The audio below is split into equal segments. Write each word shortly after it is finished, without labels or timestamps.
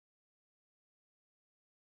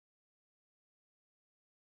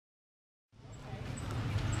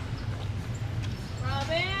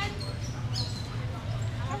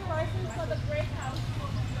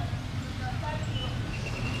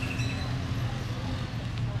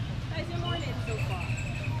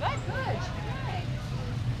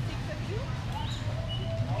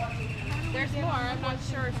I'm not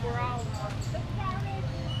sure if we're all.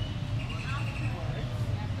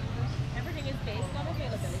 Everything is based on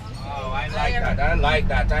availability. Oh, I like that. I like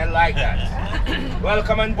that. I like that.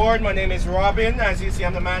 Welcome on board. My name is Robin. As you see,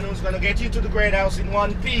 I'm the man who's going to get you to the Great House in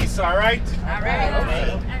one piece, all right? All right.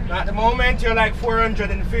 Okay. At the moment, you're like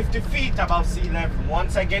 450 feet above sea level.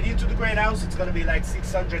 Once I get you to the Great House, it's going to be like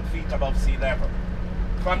 600 feet above sea level.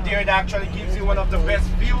 From there, it actually gives you one of the best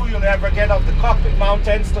views you'll ever get of the Cockpit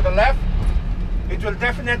Mountains to the left. It will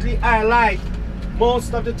definitely highlight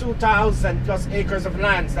most of the 2,000 plus acres of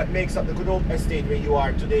lands that makes up the Good Hope Estate where you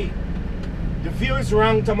are today. The view is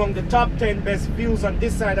ranked among the top 10 best views on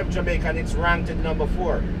this side of Jamaica, and it's ranked at number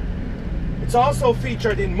 4. It's also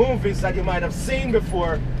featured in movies that you might have seen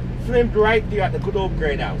before, filmed right there at the Good Hope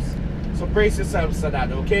Great House. So brace yourselves for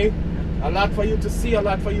that, okay? A lot for you to see, a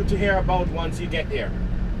lot for you to hear about once you get there.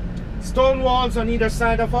 Stone walls on either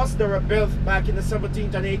side of us, they were built back in the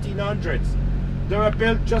 17th and 1800s. They were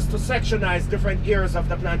built just to sectionize different areas of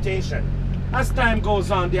the plantation. As time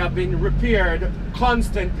goes on, they have been repaired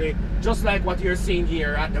constantly, just like what you're seeing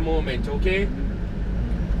here at the moment, okay?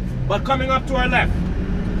 But coming up to our left,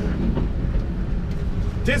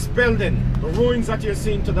 this building, the ruins that you're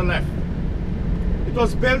seeing to the left, it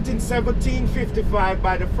was built in 1755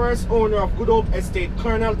 by the first owner of Good Hope Estate,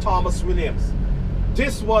 Colonel Thomas Williams.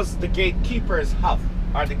 This was the gatekeeper's hut,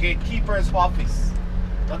 or the gatekeeper's office.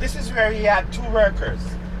 Now this is where he had 2 workers.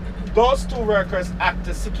 Those 2 workers act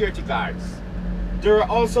as security guards. They were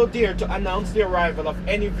also there to announce the arrival of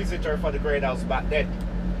any visitor for the Great House back then.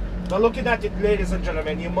 Now looking at it, ladies and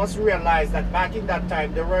gentlemen, you must realize that back in that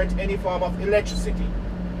time, there weren't any form of electricity.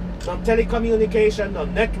 No telecommunication, no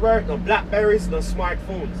network, no Blackberries, no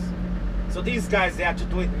smartphones. So these guys, they had to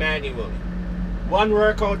do it manually. One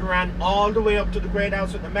workout ran all the way up to the Great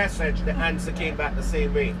House with the message, the answer came back the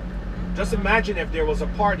same way. Just imagine if there was a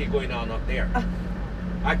party going on up there.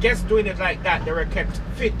 I guess doing it like that, they were kept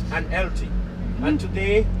fit and healthy. And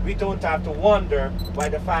today, we don't have to wonder why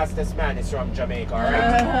the fastest man is from Jamaica, alright?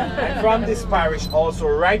 And from this parish, also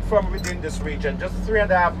right from within this region, just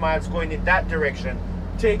 3.5 miles going in that direction,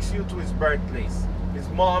 takes you to his birthplace. His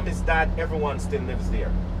mom, his dad, everyone still lives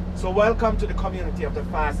there. So welcome to the community of the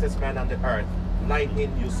fastest man on the earth,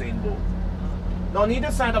 Lightning Usain Bolt. Now on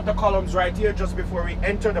either side of the columns right here, just before we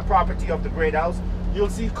enter the property of the Great House, you'll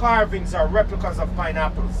see carvings or replicas of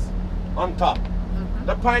pineapples on top.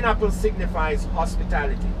 The pineapple signifies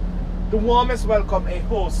hospitality. The warmest welcome a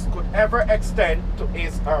host could ever extend to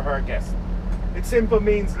his or her guest. It simply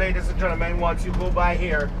means, ladies and gentlemen, once you go by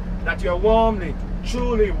here, that you're warmly,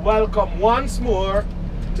 truly welcome once more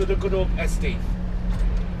to the Good Hope Estate.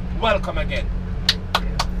 Welcome again.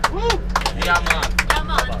 Woo! Yeah, man. Come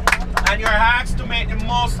on. And you're asked to make the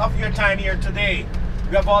most of your time here today.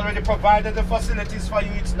 We have already provided the facilities for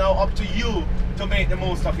you. It's now up to you to make the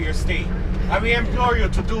most of your stay. And we implore you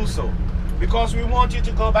to do so, because we want you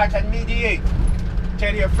to go back and mediate.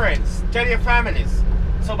 Tell your friends, tell your families.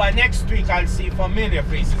 So by next week, I'll see familiar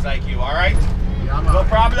faces like you, all right? Yeah, no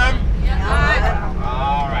problem? Yeah.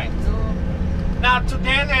 All right. Now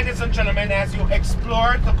today, ladies and gentlemen, as you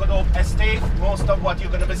explore the Good Hope Estate, most of what you're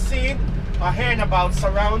going to be seeing or hearing about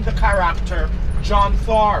surround the character John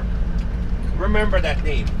Thorpe. Remember that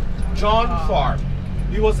name, John Thorpe.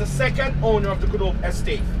 He was the second owner of the Good Hope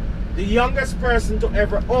Estate, the youngest person to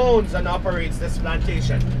ever own and operates this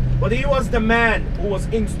plantation. But he was the man who was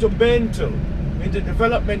instrumental in the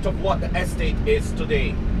development of what the estate is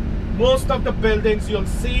today. Most of the buildings you'll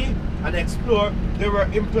see and explore, they were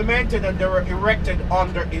implemented and they were erected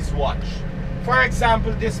under his watch. For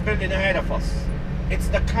example, this building ahead of us, it's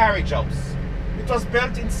the Carriage House. It was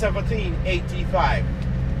built in 1785.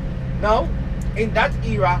 Now, in that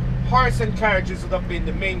era, horse and carriages would have been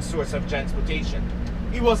the main source of transportation.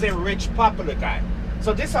 He was a rich, popular guy.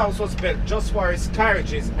 So this house was built just for his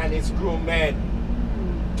carriages and his groom men.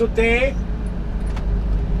 Today,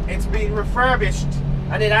 it's been refurbished,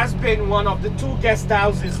 and it has been one of the 2 guest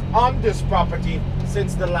houses on this property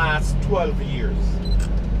since the last 12 years.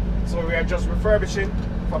 So we are just refurbishing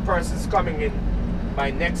for persons coming in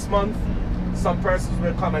by next month. Some persons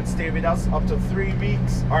will come and stay with us up to 3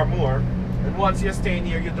 weeks or more. And once you're staying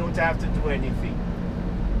here, you don't have to do anything.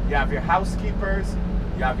 You have your housekeepers,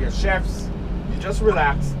 you have your chefs, you just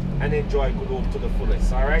relax and enjoy Good Hope to the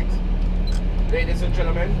fullest, all right? Ladies and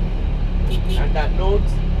gentlemen, on that note,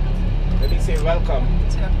 let me say welcome.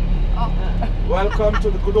 Welcome to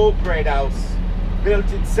the Good Hope Great House, built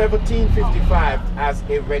in 1755 as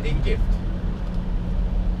a wedding gift.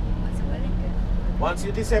 Once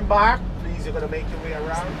you disembark, please, you're going to make your way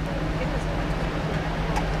around.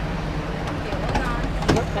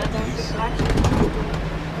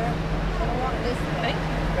 walk this way.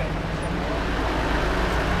 Thank you.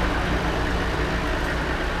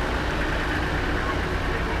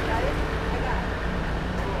 Got it? I got it.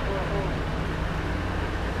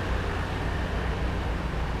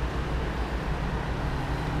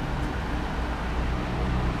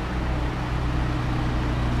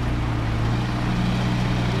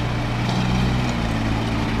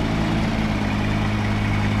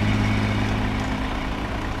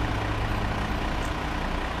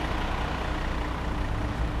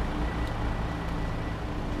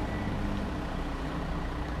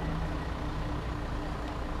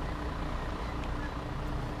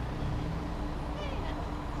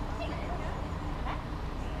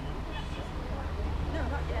 No,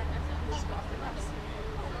 not yet.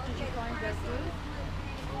 Did you find the food?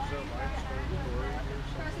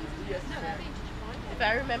 If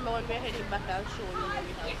I remember when we're heading back, I'll show you where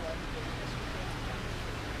we have one.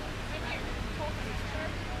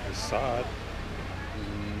 It's sod.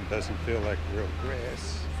 Doesn't feel like real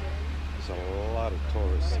grass. There's a lot of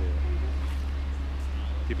tourists here.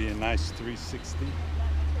 Give you a nice 360.